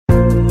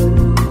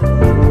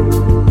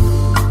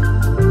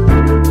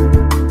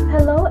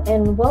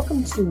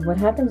welcome to What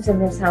Happens in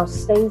This House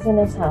Stays in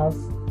This House,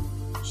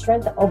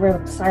 Strength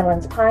Over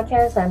Silence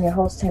podcast. I'm your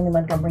host, Tammy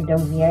Montgomery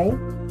Dozier.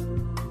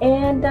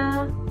 And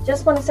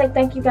just want to say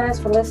thank you guys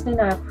for listening.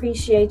 I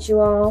appreciate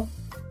you all.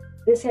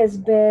 This has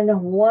been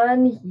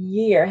 1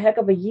 year, heck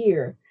of a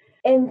year.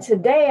 And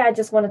today I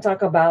just want to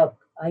talk about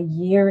a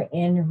year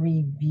in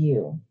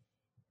review.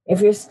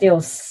 If you're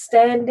still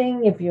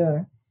standing, if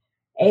you're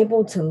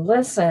able to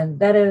listen,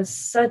 that is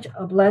such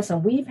a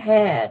blessing. We've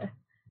had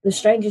the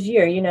strangest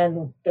year. You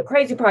know, the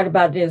crazy part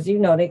about this,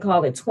 they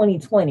call it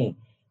 2020,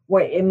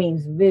 where it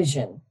means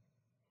vision,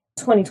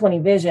 2020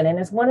 vision. And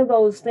it's one of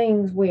those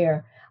things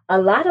where a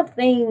lot of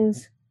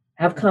things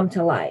have come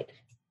to light.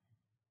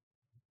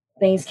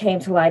 Things came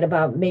to light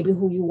about maybe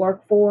who you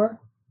work for,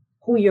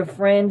 who your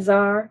friends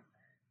are,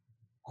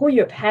 who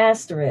your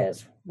pastor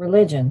is,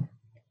 religion.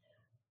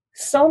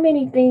 So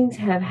many things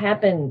have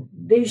happened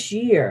this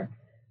year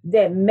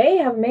that may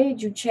have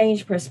made you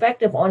change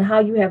perspective on how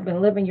you have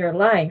been living your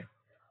life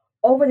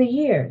over the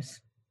years.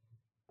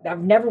 I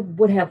never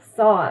would have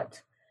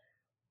thought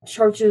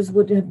churches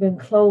would have been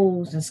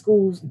closed and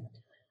schools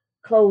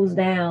closed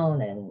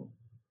down and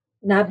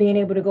not being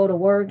able to go to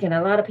work, and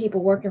a lot of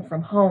people working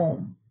from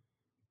home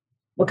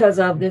because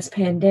of this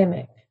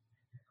pandemic.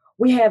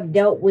 We have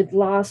dealt with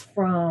loss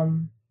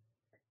from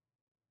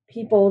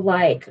people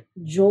like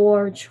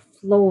George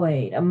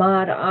Floyd,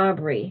 Ahmaud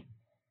Arbery,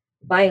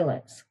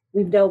 violence.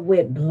 We've dealt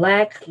with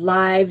Black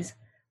Lives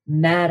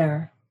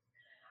Matter.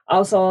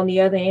 Also, on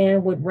the other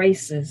end, with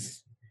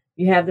racists,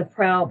 you have the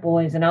Proud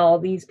Boys and all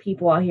these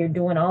people out here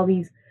doing all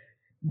these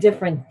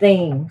different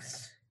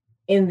things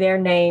in their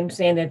name,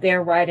 saying that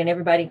they're right and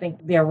everybody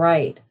thinks they're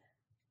right.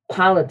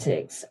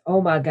 Politics.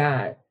 Oh, my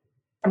God.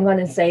 I'm going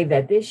to say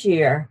that this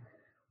year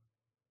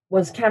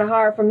was kind of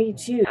hard for me,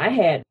 too. I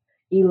had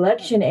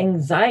election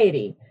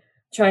anxiety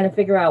trying to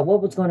figure out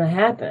what was going to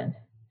happen.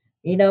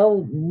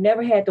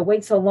 Never had to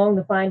wait so long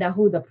to find out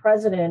who the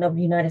president of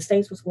the United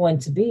States was going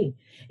to be.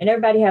 And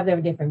everybody have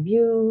their different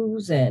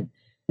views. And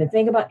the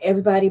thing about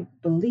everybody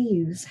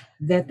believes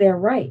that they're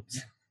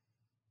right.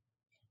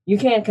 You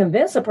can't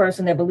convince a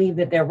person that believes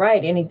that they're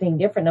right anything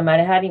different, no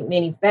matter how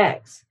many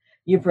facts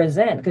you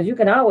present, because you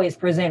can always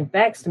present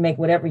facts to make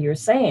whatever you're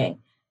saying,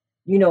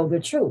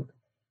 the truth.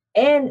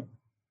 And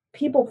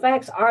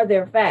facts are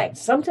their facts.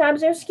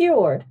 Sometimes they're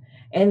skewed.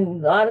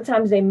 And a lot of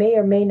times they may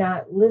or may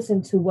not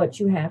listen to what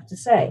you have to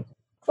say.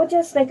 But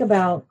just think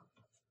about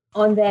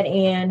on that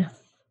end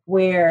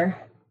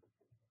where,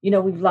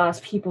 we've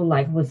lost people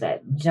like,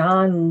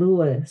 John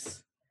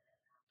Lewis,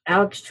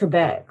 Alex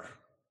Trebek,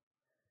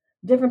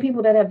 different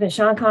people that have been,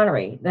 Sean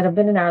Connery, that have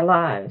been in our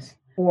lives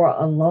for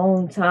a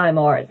long time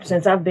or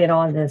since I've been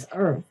on this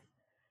earth.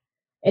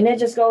 And it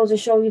just goes to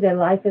show you that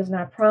life is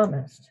not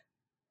promised.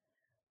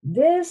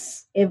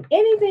 This, if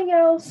anything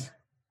else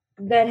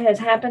that has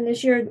happened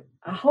this year,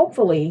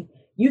 hopefully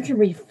you can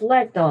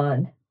reflect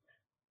on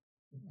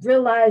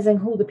realizing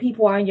who the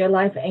people are in your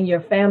life and your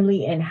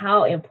family and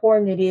how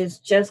important it is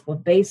just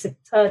with basic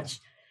touch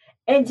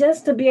and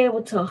just to be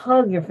able to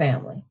hug your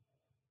family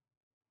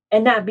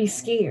and not be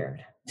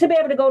scared, to be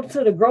able to go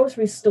to the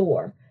grocery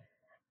store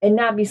and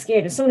not be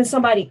scared. As soon as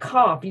somebody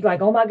coughs, you're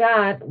like, oh my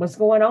God, what's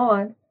going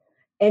on?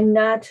 And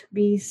not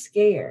be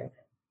scared.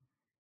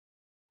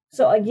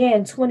 So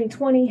again,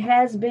 2020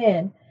 has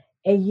been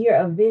a year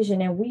of vision,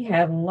 and we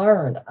have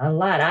learned a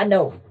lot. I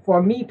know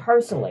for me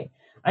personally,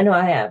 I know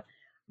I have.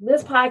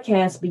 This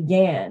podcast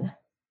began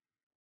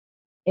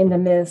in the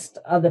midst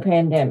of the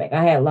pandemic.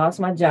 I had lost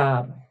my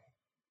job.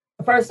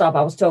 First off,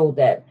 I was told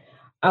that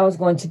I was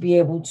going to be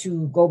able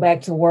to go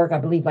back to work, I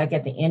believe, like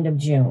at the end of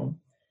June.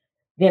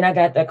 Then I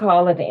got the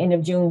call at the end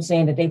of June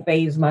saying that they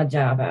phased my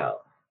job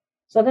out.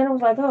 So then I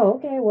was like, oh,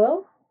 okay,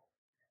 well,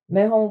 I'm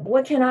at home.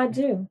 What can I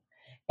do?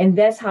 And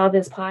that's how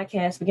this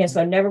podcast began.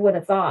 So I never would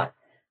have thought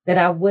that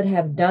I would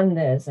have done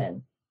this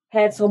and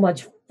had so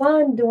much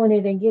fun doing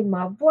it and getting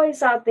my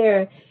voice out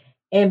there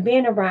and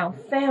being around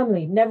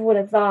family. Never would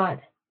have thought.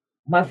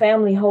 My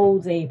family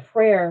holds a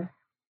prayer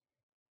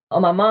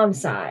on my mom's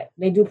side.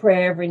 They do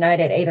prayer every night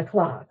at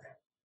 8:00.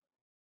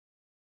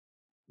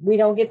 We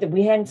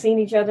hadn't seen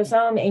each other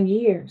some in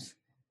years.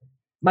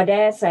 My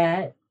dad's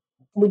side,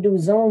 we do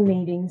Zoom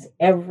meetings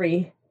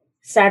every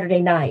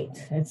Saturday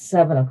night at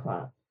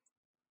 7:00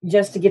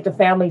 just to get the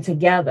family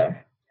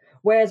together.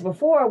 Whereas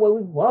before,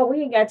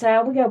 we ain't got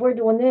time. We're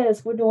doing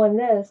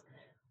this.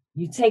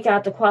 You take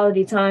out the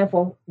quality time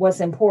for what's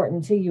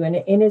important to you. And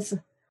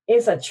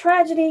it's a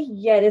tragedy,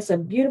 yet it's a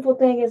beautiful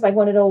thing. It's like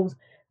one of those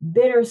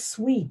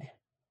bittersweet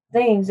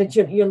things that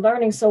you're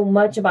learning so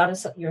much about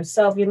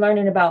yourself. You're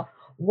learning about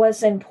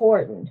what's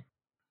important.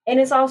 And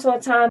it's also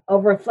a time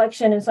of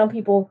reflection. And some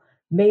people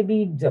may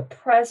be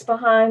depressed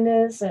behind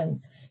this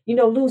and,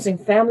 losing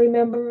family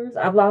members.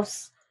 I've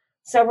lost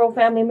several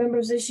family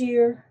members this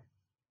year.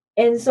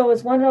 And so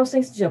it's one of those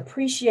things to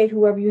appreciate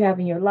whoever you have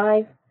in your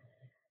life,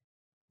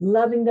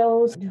 loving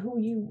those who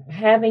you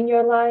have in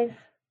your life,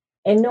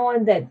 and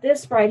knowing that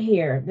this right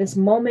here, this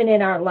moment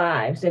in our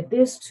lives, that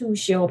this too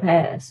shall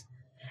pass.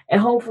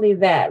 And hopefully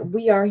that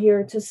we are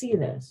here to see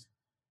this.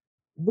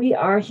 we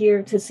are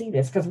here to see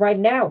this because right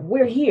now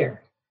we're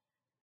here.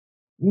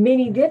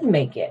 Many didn't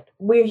make it.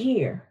 We're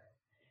here.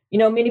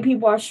 Many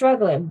people are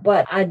struggling,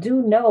 but I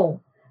do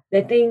know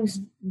that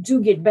things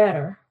do get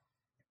better.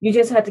 You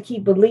just have to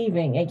keep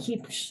believing and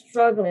keep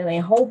struggling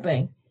and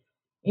hoping,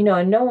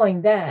 and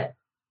knowing that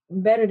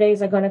better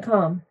days are going to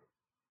come.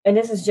 And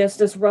this is just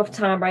this rough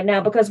time right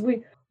now because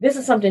this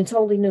is something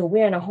totally new.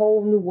 We're in a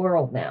whole new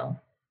world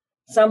now.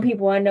 Some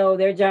people I know,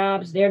 their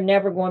jobs, they're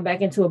never going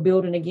back into a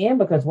building again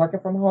because working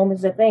from home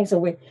is the thing. So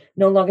we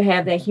no longer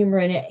have that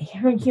human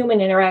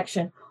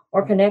interaction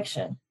or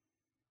connection.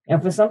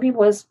 And for some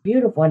people, it's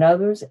beautiful and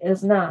others,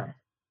 it's not.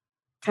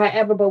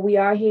 However, but we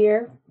are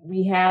here.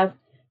 We have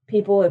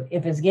people,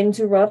 if it's getting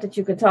too rough, that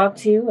you can talk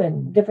to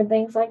and different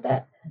things like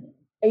that.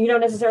 And you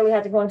don't necessarily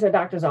have to go into a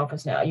doctor's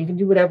office now. You can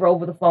do whatever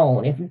over the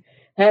phone if you're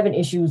having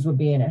issues with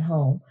being at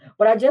home.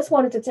 But I just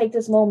wanted to take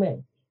this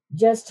moment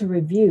just to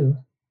review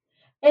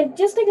and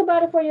just think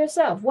about it for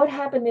yourself. What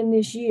happened in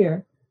this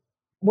year?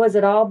 Was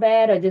it all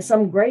bad or did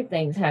some great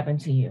things happen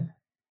to you?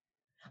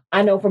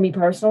 I know for me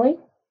personally,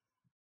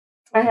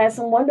 I had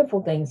some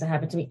wonderful things that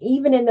happened to me,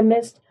 even in the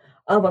midst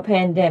of a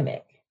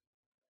pandemic.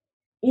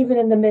 Even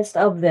in the midst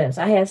of this,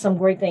 I had some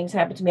great things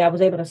happen to me. I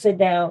was able to sit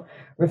down,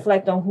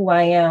 reflect on who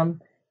I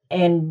am,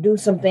 and do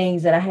some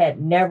things that I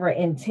had never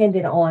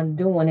intended on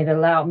doing. It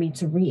allowed me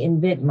to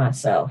reinvent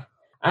myself.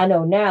 I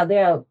know now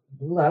there are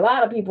a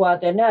lot of people out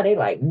there now, they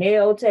like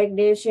nail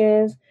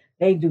technicians,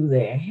 they do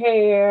their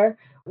hair.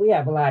 We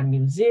have a lot of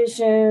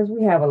musicians.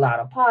 We have a lot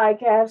of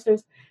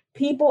podcasters.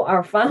 People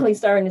are finally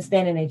starting to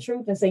stand in their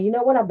truth and say, you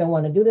know what, I've been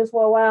wanting to do this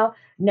for a while.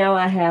 Now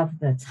I have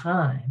the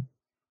time.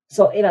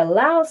 So it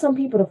allows some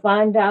people to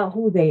find out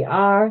who they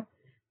are,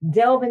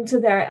 delve into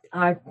their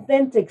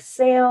authentic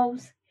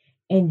selves,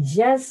 and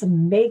just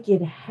make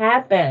it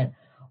happen,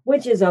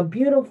 which is a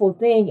beautiful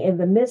thing in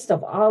the midst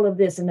of all of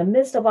this, in the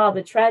midst of all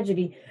the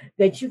tragedy,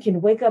 that you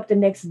can wake up the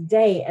next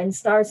day and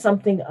start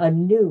something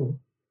anew.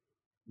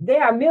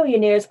 There are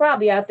millionaires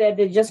probably out there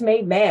that just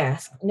made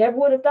masks. Never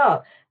would have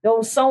thought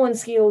those sewing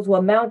skills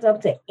will mount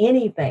up to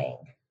anything.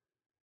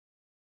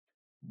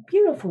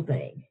 Beautiful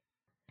thing.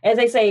 As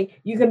they say,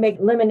 you can make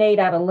lemonade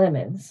out of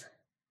lemons.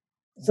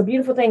 It's a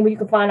beautiful thing where you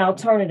can find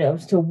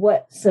alternatives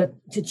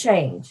to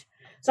change.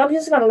 So I'm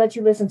just going to let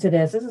you listen to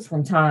this. This is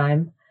from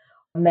Time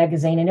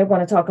magazine, and they're going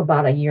to talk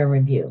about a year in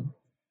review.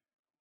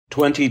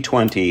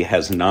 2020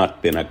 has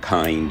not been a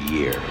kind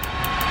year.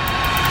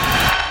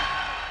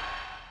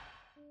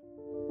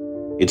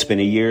 It's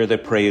been a year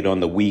that preyed on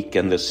the weak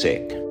and the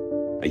sick,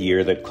 a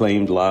year that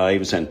claimed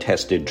lives and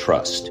tested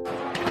trust,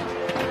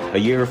 a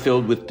year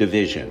filled with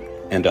division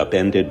and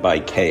upended by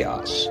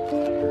chaos.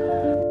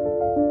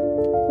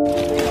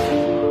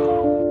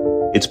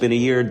 It's been a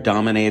year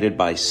dominated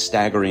by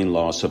staggering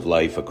loss of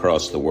life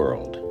across the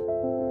world.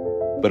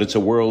 But it's a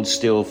world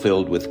still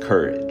filled with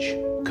courage,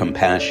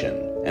 compassion,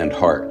 and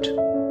heart.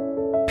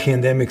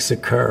 Pandemics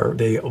occur.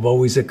 They have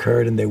always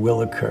occurred and they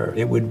will occur.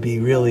 It would be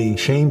really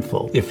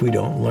shameful if we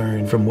don't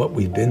learn from what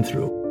we've been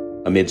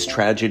through. Amidst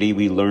tragedy,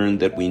 we learned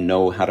that we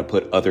know how to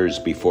put others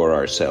before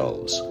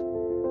ourselves.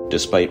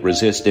 Despite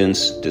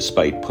resistance,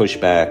 despite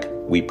pushback,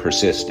 we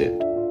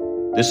persisted.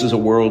 This is a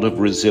world of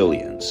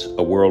resilience,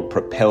 a world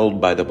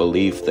propelled by the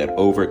belief that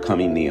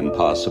overcoming the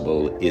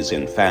impossible is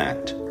in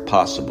fact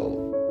possible.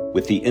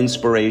 With the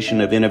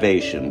inspiration of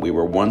innovation, we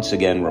were once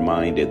again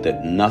reminded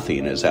that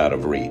nothing is out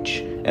of reach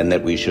and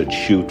that we should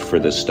shoot for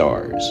the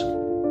stars.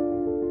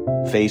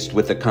 Faced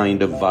with the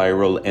kind of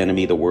viral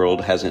enemy the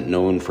world hasn't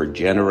known for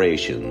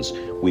generations,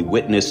 we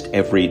witnessed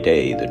every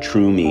day the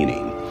true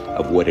meaning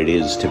of what it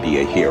is to be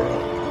a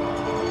hero.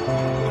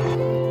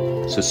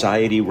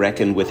 Society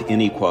reckoned with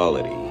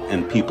inequality,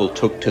 and people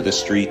took to the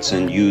streets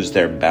and used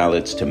their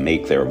ballots to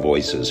make their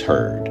voices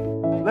heard.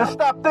 Let's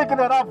stop thinking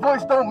that our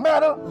voice don't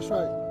matter. That's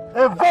right.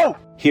 And vote!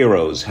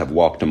 Heroes have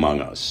walked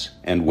among us,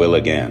 and will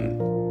again.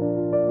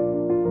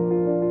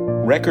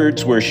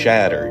 Records were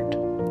shattered,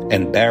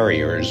 and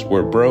barriers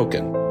were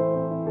broken.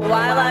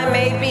 While I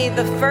may be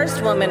the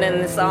first woman in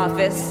this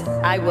office,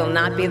 I will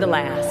not be the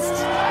last.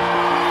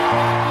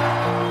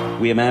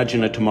 We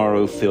imagine a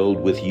tomorrow filled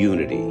with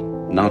unity,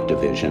 not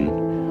division,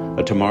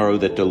 a tomorrow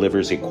that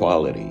delivers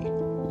equality,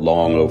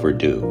 long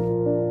overdue.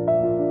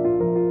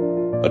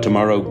 A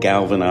tomorrow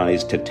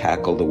galvanized to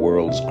tackle the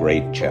world's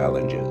great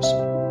challenges.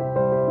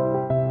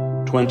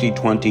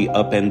 2020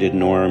 upended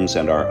norms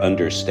and our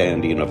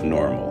understanding of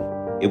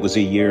normal. It was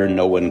a year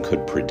no one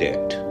could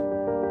predict.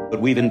 But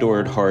we've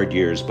endured hard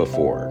years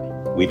before.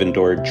 We've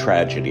endured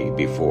tragedy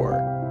before.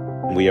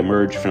 And we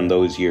emerged from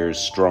those years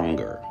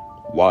stronger,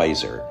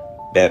 wiser,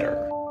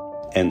 better.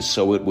 And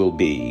so it will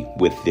be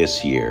with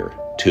this year,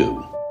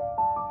 too.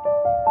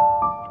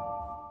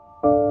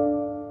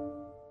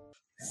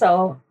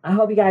 So I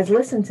hope you guys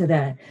listened to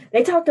that.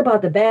 They talked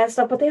about the bad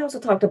stuff, but they also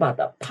talked about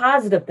the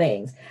positive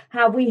things,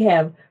 how we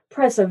have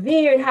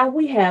persevered,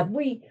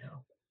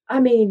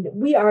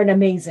 we are an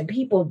amazing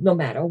people no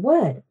matter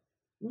what.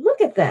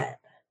 Look at that.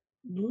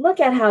 Look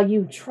at how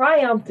you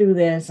triumphed through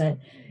this and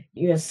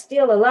you're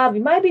still alive.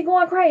 You might be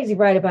going crazy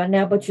right about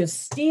now, but you're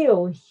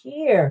still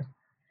here.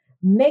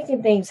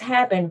 making things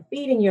happen,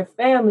 feeding your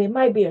family. It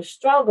might be a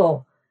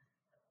struggle,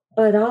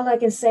 but all I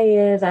can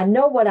say is I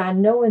know what I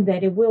know and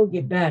that it will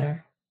get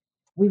better.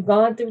 We've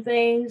gone through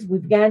things,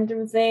 we've gotten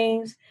through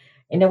things,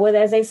 and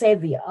as they say,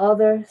 the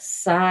other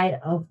side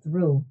of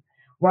through.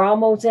 We're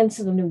almost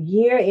into the new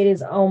year. It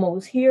is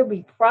almost here.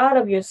 Be proud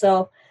of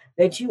yourself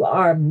that you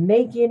are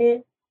making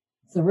it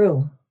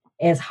through,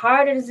 as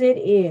hard as it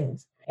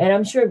is. And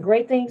I'm sure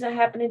great things are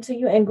happening to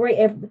you, and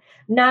if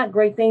not,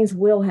 great things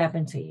will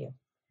happen to you.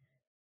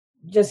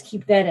 Just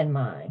keep that in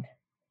mind.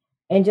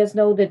 And just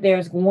know that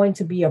there's going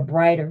to be a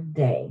brighter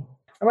day.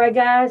 All right,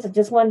 guys, I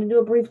just wanted to do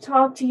a brief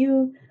talk to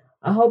you.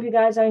 I hope you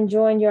guys are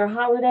enjoying your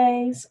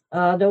holidays.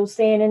 Those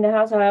staying in the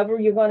house, however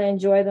you're going to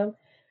enjoy them.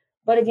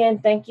 But again,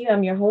 thank you.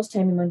 I'm your host,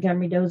 Tammy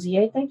Montgomery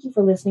Dozier. Thank you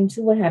for listening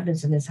to What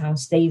Happens in This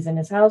House Stays in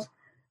This House,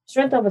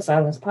 Strength Over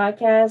Silence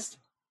podcast.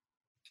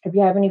 If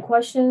you have any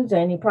questions or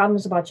any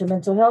problems about your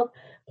mental health,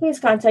 please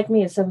contact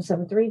me at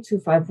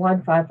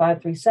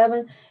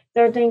 773-251-5537. If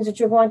there are things that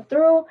you're going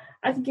through,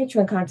 I can get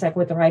you in contact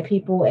with the right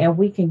people and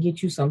we can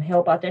get you some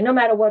help out there, no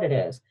matter what it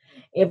is.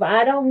 If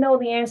I don't know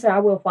the answer, I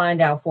will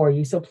find out for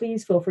you. So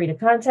please feel free to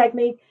contact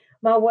me.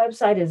 My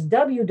website is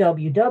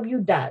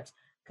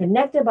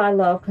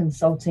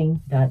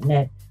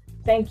www.connectedbyloveconsulting.net.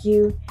 Thank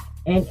you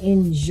and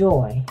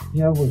enjoy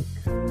your week.